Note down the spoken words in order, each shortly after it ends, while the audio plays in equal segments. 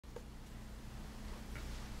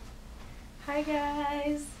Hi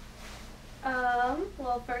guys.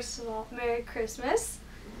 Well, first of all, Merry Christmas.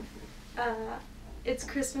 It's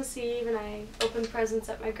Christmas Eve and I opened presents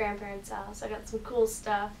at my grandparents' house. I got some cool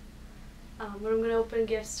stuff, but I'm gonna open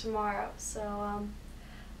gifts tomorrow. So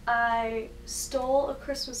I stole a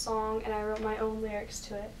Christmas song and I wrote my own lyrics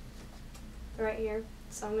to it right here.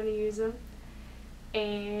 So I'm gonna use them,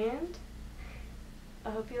 and I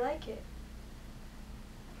hope you like it.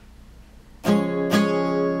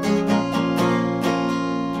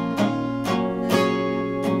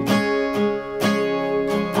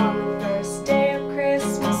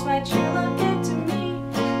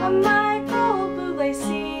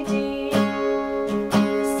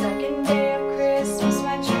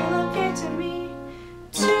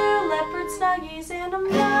 Snuggies and a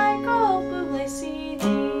Michael Bublé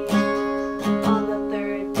CD. On the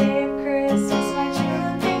third day of Christmas, my true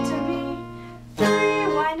love gave to me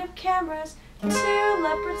 3 wind-up cameras, 2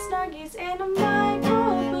 leopard snuggies, and a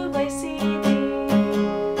Michael Bublé CD.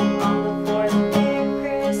 On the fourth day of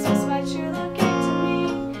Christmas, my true love gave to me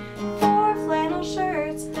 4 flannel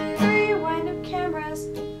shirts, 3 wind-up cameras,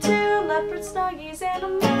 2 leopard snuggies, and a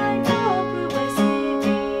Michael Bublé CD.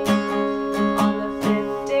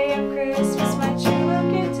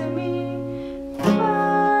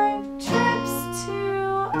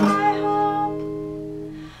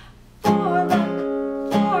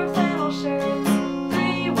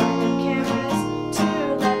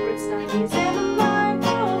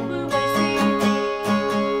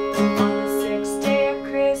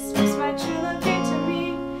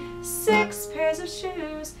 Of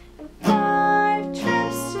shoes and 5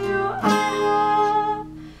 trips to IHOP,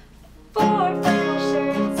 4 flannel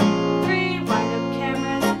shirts, 3 wind-up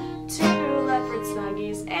cameras, 2 leopard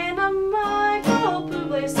snuggies, and a Michael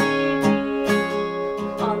Bublé CD.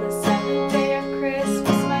 On the 7th day of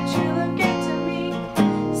Christmas, my true love gave to me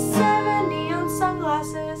 7 neon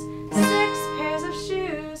sunglasses, 6 pairs of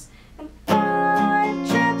shoes, and 5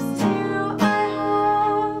 trips to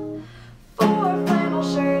IHOP, 4 flannel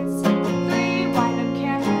shirts,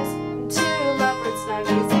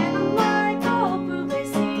 snuggies, and a Michael Bublé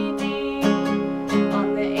CD. On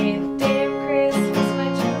the 8th day of Christmas, my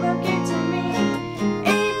true love gave to me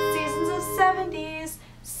 8 seasons of 70s,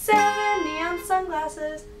 7 neon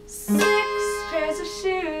sunglasses, 6 pairs of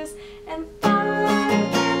shoes, and 5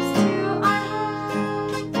 trips to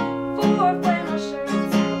IHOP, 4 flannel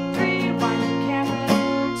shirts, 3 wind-up cameras,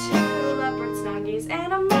 2 leopard snuggies,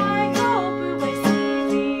 and a Michael Bublé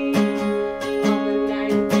CD. On the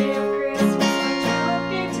 9th day of Christmas,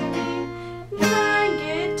 9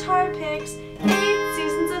 guitar picks, 8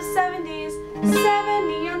 seasons of 70s, 7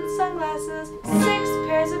 neon sunglasses, 6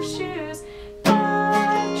 pairs of shoes,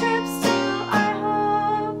 5 trips to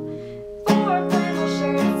IHOP, 4 flannel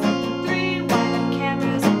shirts, 3 wind-up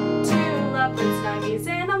cameras, 2 leopard snuggies,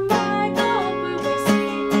 and a Michael Bublé CD.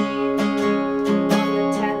 On the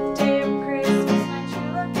 10th day of Christmas, my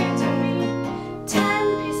true love gave to me 10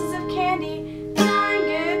 pieces of candy, 9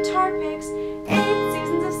 guitar picks, 8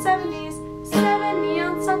 seasons of 70s, 7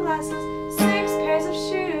 neon sunglasses, 6 pairs of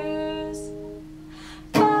shoes,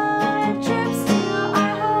 5 trips to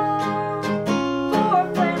IHOP, 4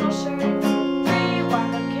 flannel shirts, 3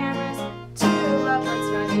 wind-up cameras, 2 leopard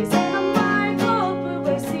snuggies, and a Michael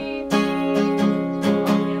Bublé CD.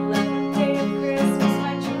 On the 11th day of Christmas,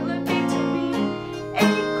 my true love gave to me 8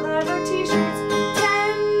 clever t-shirts,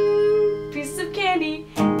 10 pieces of candy,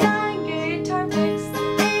 9 guitar picks,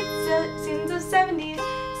 8 seasons of 70s,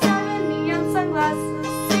 sunglasses,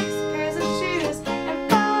 6 pairs of shoes, and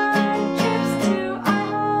 5 trips to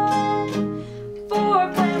IHOP, 4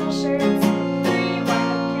 flannel shirts, 3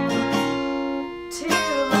 wind-up cameras, 2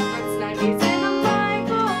 leopard snuggies, and a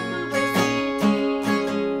Michael Bublé CD.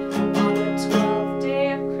 On the 12th day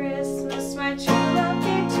of Christmas, my true love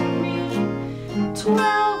gave to me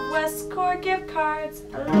 12 Westcor gift cards,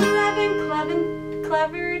 11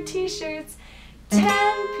 clever t-shirts,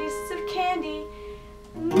 10 pieces of candy,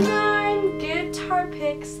 9 guitar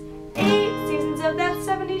picks, 8 seasons of that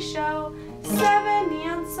 70s show, 7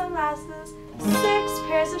 neon sunglasses, 6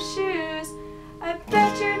 pairs of shoes. I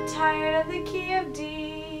bet you're tired of the key of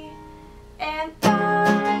D, and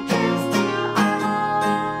 5 trips to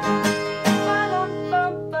IHOP,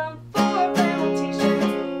 4 flannel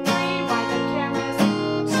t-shirts, 3 wind-up cameras,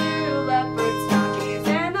 2 leopard snuggies,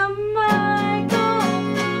 and a Michael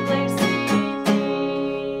Bublé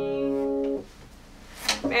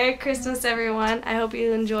CD. Merry Christmas, everyone. I hope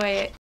you enjoy it.